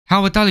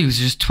Howard Dully was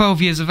just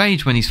 12 years of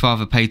age when his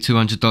father paid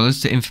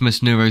 $200 to infamous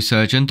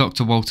neurosurgeon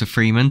Dr Walter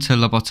Freeman to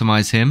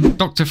lobotomise him.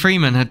 Dr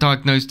Freeman had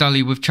diagnosed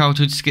Dully with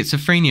childhood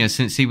schizophrenia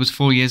since he was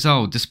 4 years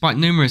old, despite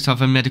numerous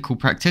other medical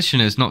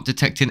practitioners not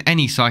detecting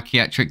any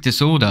psychiatric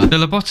disorder. The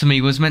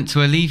lobotomy was meant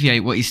to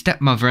alleviate what his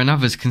stepmother and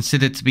others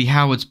considered to be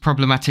Howard's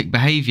problematic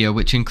behaviour,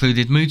 which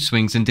included mood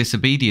swings and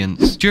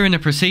disobedience. During the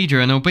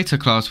procedure, an orbiter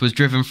class was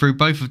driven through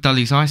both of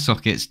Dully's eye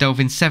sockets,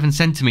 delving 7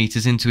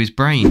 centimetres into his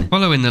brain.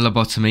 Following the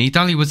lobotomy,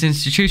 Dully was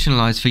institutionalised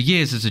for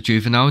years as a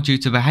juvenile due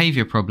to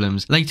behaviour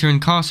problems, later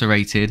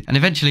incarcerated, and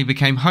eventually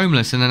became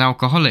homeless and an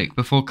alcoholic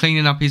before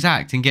cleaning up his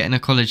act and getting a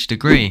college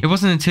degree. It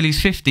wasn't until his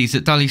 50s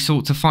that Dully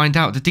sought to find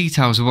out the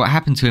details of what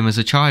happened to him as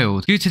a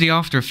child. Due to the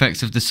after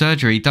effects of the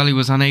surgery, Dully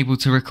was unable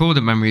to recall the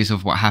memories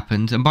of what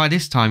happened, and by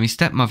this time his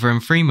stepmother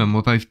and Freeman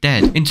were both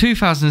dead. In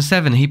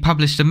 2007, he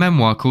published a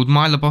memoir called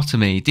My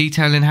Lobotomy,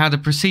 detailing how the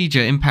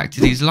procedure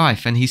impacted his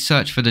life and his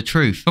search for the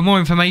truth. For more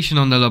information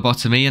on the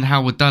lobotomy and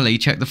Howard Dully,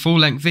 check the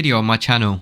full-length video on my channel.